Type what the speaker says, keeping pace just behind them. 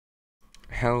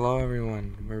Hello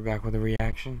everyone, we're back with a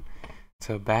reaction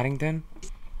to Battington.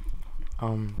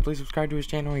 Please subscribe to his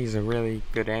channel. He's a really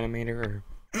good animator, or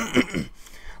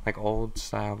like old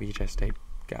style VHS tape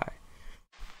guy.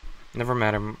 Never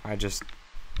met him, I just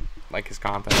like his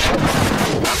content.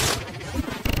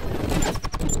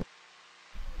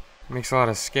 Makes a lot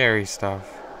of scary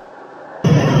stuff.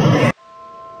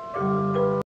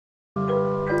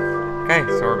 Okay,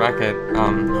 so we're back at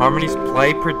Harmony's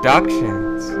Play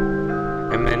Productions.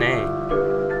 M&A.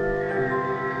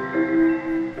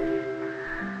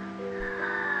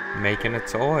 Making a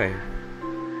toy.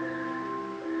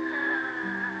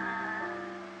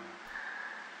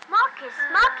 Marcus,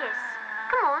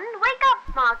 come on, wake up,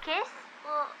 Marcus.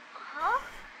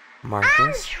 Marcus?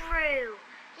 Andrew,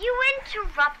 you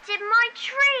interrupted my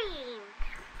dream.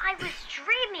 I was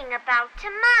dreaming about a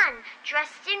man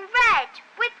dressed in red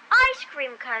with ice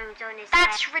cream cones on his head.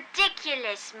 That's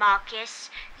ridiculous, Marcus.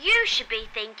 You should be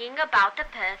thinking about the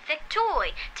perfect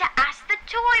toy to ask the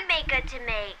toy maker to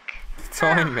make.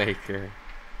 Toy maker.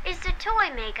 Is the toy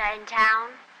maker in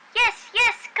town? Yes,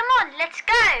 come on, let's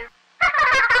go.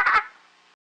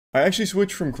 I actually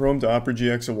switched from Chrome to Opera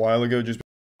GX a while ago just.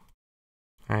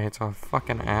 Alright, so a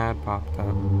fucking ad popped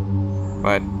up.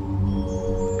 But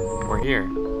we're here.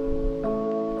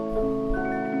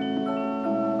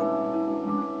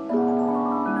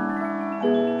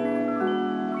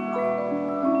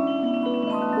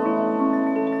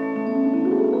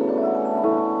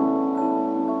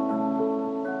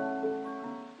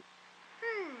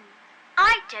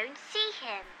 I don't see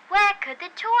him. Where could the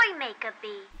toy maker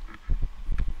be?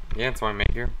 Yeah, toy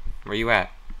maker. Where you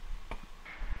at?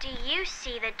 Do you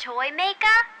see the toy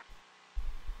maker?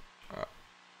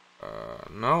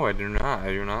 No, I do not.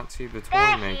 I do not see the toy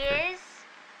There maker. he is.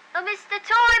 Oh, Mr.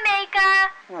 Toy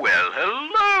Maker. Well,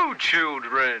 hello,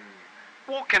 children.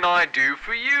 What can I do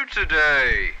for you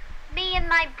today? Me and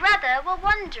my brother were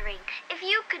wondering if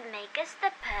you could make us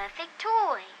the perfect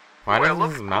toy. Why Well, does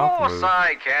of his mouth course move?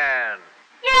 I can.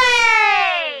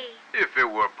 Yay! If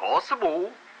it were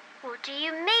possible. What do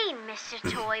you mean, Mr.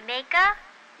 Toy Maker?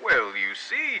 Well, you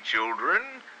see,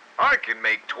 children, I can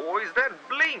make toys that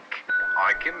blink.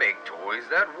 I can make toys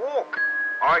that walk.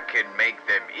 I can make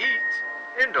them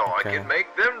eat. And I can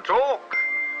make them talk.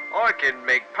 I can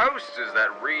make posters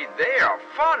that read there.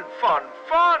 Fun, fun,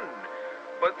 fun.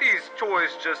 But these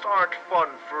toys just aren't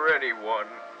fun for anyone.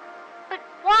 But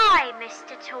why,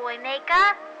 Mr. Toy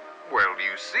Maker? Well,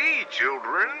 you see,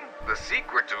 children, the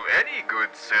secret to any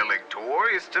good selling toy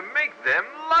is to make them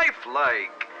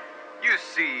lifelike. You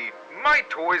see, my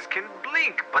toys can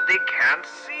blink, but they can't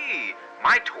see.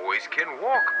 My toys can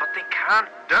walk, but they can't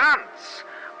dance.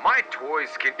 My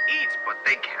toys can eat, but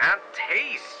they can't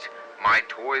taste. My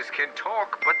toys can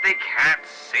talk, but they can't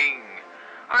sing.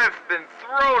 I've been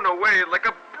thrown away like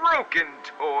a broken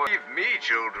toy. Believe me,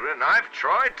 children, I've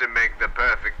tried to make the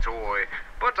perfect toy,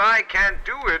 but I can't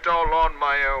do it all on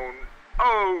my own.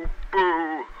 Oh,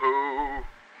 boo-hoo.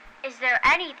 Is there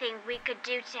anything we could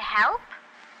do to help?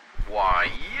 Why,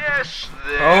 yes,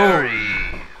 there is.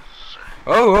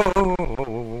 Hello.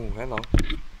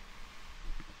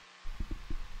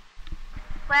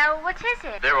 Well, what is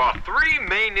it? There are 3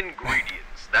 main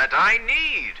ingredients that I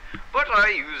need, but I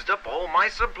used up all my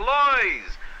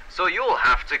supplies, so you'll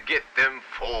have to get them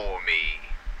for me.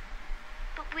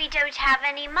 But we don't have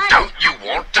any money. Don't you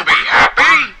want to be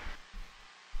happy?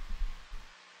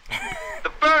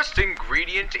 The first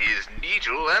ingredient is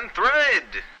needle and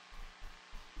thread.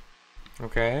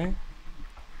 Okay.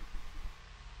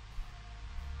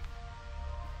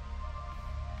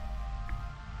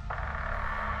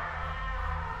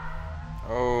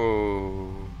 Oh.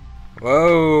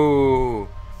 Whoa.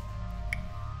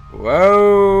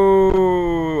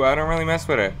 I don't really mess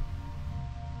with it.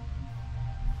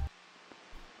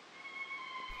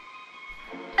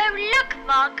 Oh, look,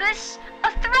 Marcus,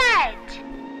 a thread.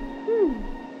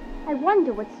 I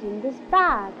wonder what's in this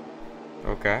bag.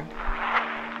 Okay.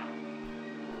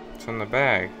 What's in the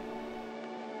bag?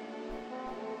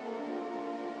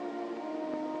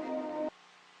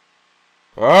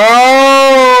 Oh!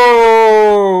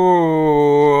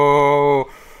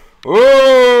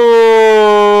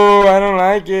 Oh! I don't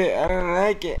like it.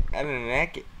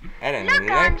 Look,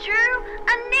 Andrew,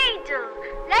 a needle.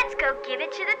 Let's go give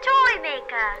it to the toy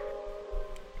maker.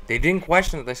 They didn't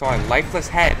question that they saw a lifeless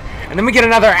head. And then we get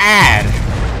another ad.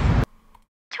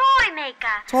 Toy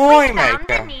maker. Toy we found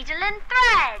maker. the needle and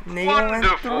thread.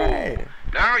 Wonderful.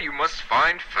 Now you must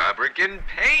find fabric and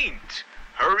paint.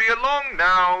 Hurry along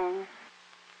now.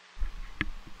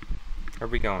 Where are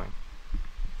we going?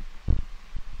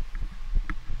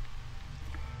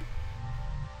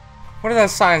 What does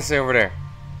that sign say over there?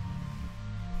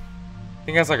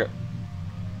 think that's like a...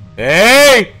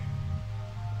 Hey!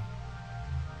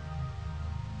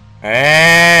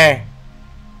 Hey!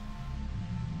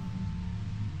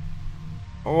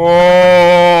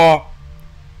 Oh!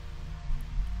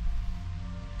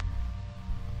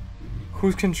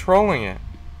 Who's controlling it?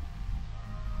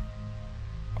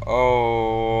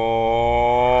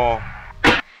 Oh!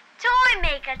 Toy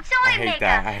maker, toy I hate maker.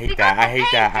 that. I hate We that. got I hate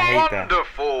that. I the hate that.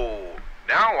 Wonderful!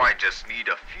 Now I just need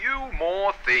a few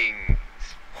more things.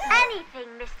 Anything,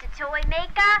 Mr. Toy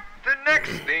Maker. The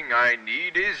next thing I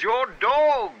need is your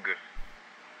dog.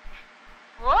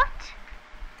 What?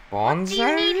 What do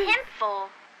you need Bonsai? him for?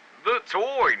 The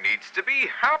toy needs to be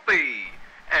happy,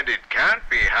 and it can't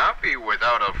be happy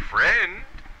without a friend.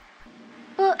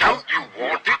 But Don't you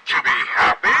want it to be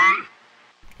happy?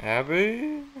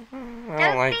 Abby? I don't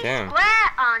don't like be him.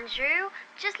 square, Andrew.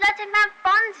 Just let him have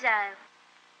Bonzo.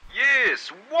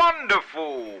 Yes,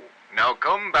 wonderful. Now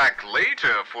come back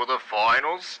later for the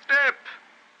final step.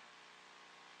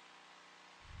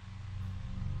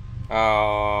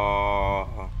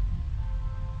 Oh.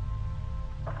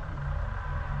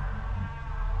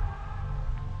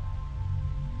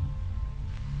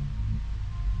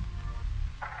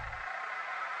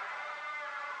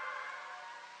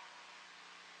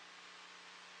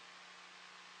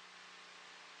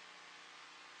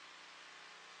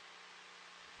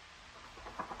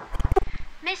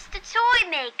 Mr. Toy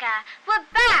Maker, we're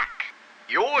back.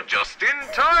 You're just in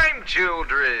time,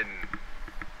 children.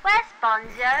 Where's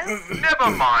Bonzo?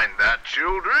 Never mind that,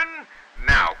 children.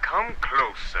 Now come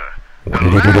closer. The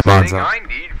Look at last Bonzo. thing I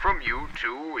need from you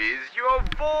two is your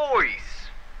voice.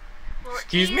 What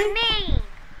Excuse do you me? mean?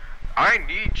 I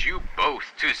need you both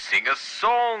to sing a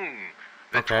song.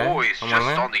 The Okay, toy's I'm just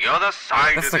on on the other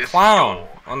side That's of the this clown door.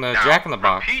 on the Now, Jack in the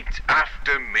Box. Repeat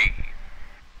after me.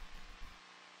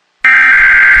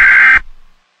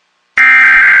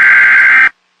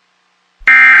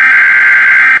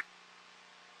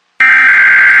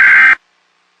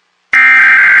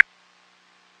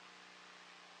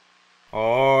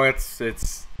 Oh, it's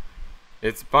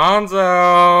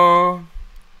Bonzo.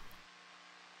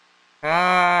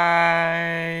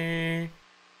 Hi.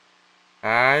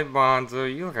 Hi, Bonzo.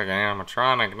 You look like an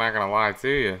animatronic, not gonna lie to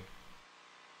you.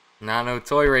 Not no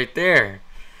toy right there.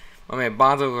 I mean,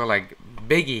 Bonzo look like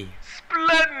Biggie.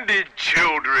 Splendid,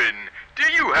 children. Do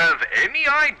you have any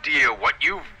idea what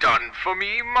you've done for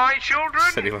me, my children?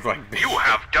 Said he looked like Biggie. You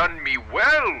have done me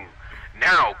well.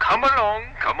 Now come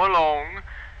along, come along.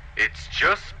 It's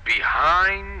just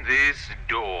behind this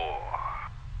door.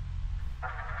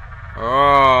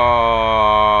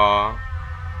 Oh.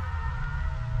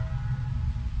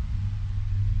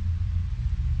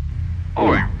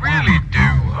 I really do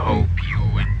hope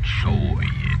you enjoy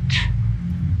it.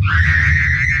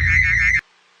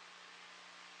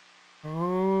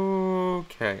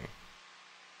 Okay.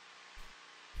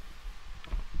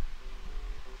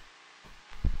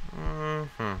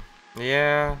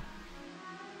 Yeah.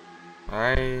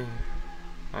 I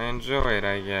enjoy it,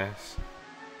 I guess.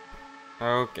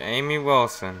 Okay, Amy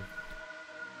Wilson.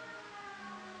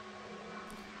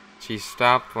 She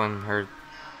stopped when her...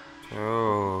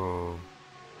 Oh.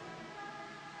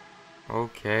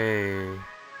 Okay.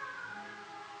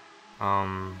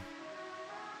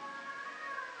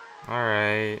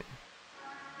 Alright.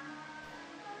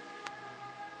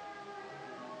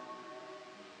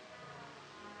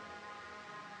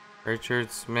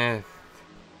 Richard Smith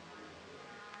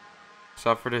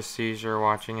suffered a seizure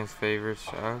watching his favorite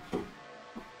show.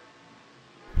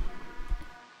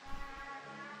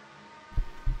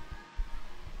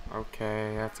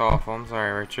 Okay, that's awful. I'm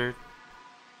sorry, Richard.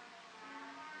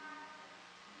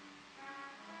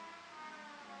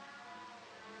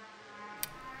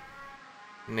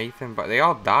 Nathan, but they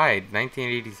all died.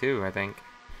 1982, I think.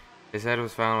 His head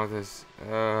was found with his.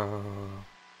 Oh.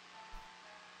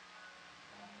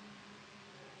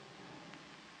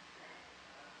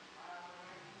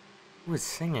 Who was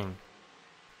singing?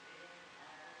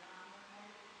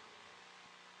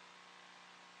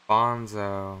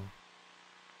 Bonzo.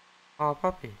 Oh,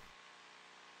 puppy.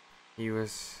 He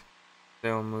was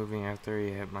still moving after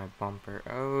he hit my bumper.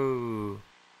 Oh.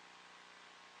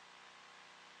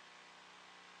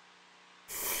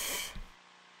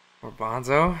 Or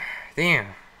Bonzo. Damn.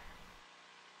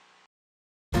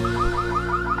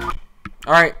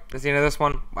 Alright, that's the end of this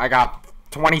one. I got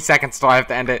 20 seconds till I have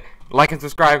to end it. Like and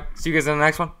subscribe. See you guys in the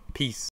next one. Peace.